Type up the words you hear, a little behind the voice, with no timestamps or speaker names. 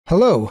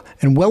Hello,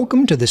 and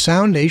welcome to the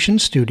Soundation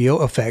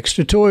Studio Effects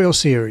tutorial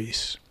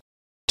series.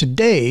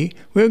 Today,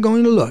 we're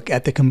going to look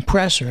at the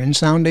compressor in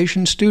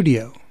Soundation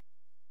Studio.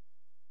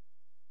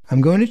 I'm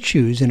going to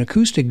choose an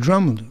acoustic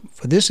drum loop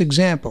for this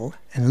example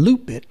and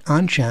loop it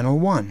on channel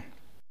 1.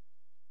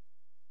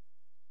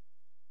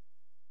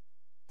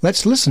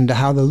 Let's listen to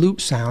how the loop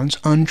sounds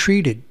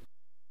untreated.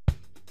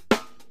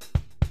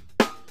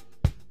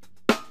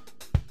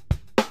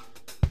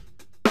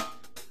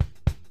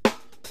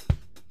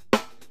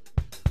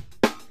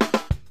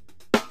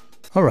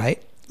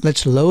 Alright,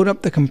 let's load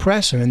up the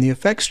compressor in the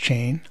effects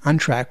chain on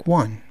track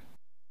 1.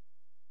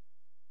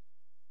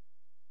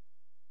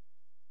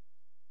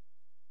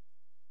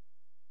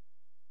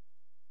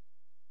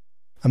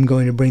 I'm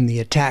going to bring the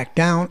attack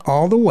down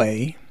all the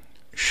way,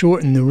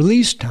 shorten the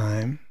release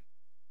time,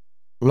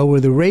 lower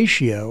the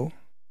ratio,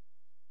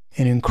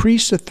 and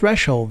increase the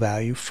threshold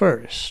value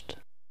first,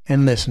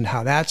 and listen to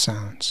how that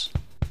sounds.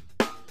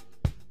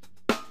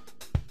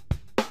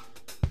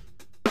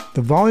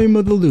 The volume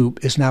of the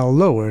loop is now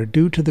lower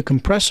due to the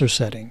compressor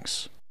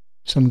settings,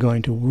 so I'm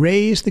going to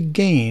raise the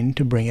gain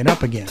to bring it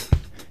up again,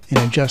 and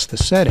adjust the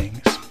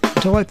settings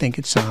until I think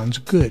it sounds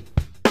good.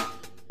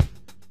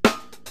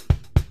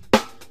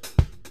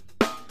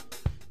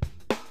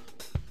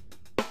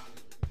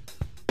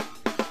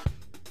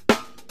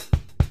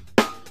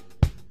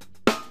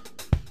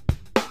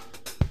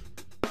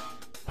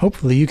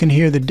 Hopefully you can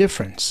hear the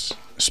difference,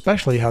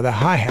 especially how the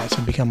hi-hats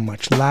have become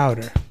much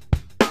louder.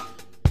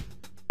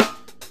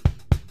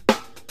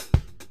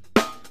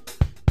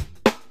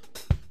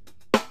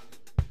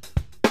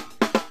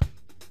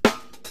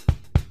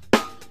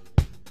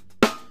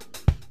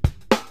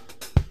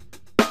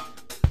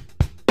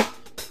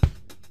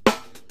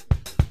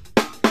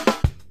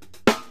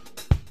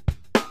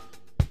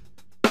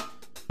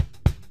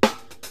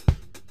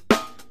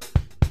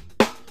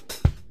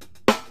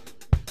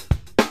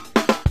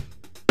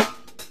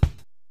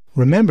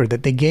 Remember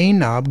that the gain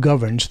knob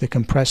governs the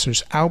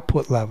compressor's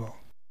output level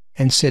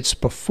and sits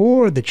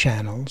before the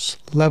channel's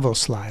level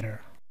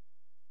slider.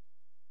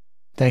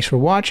 Thanks for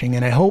watching,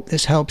 and I hope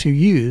this helps you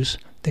use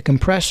the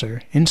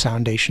compressor in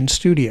Soundation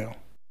Studio.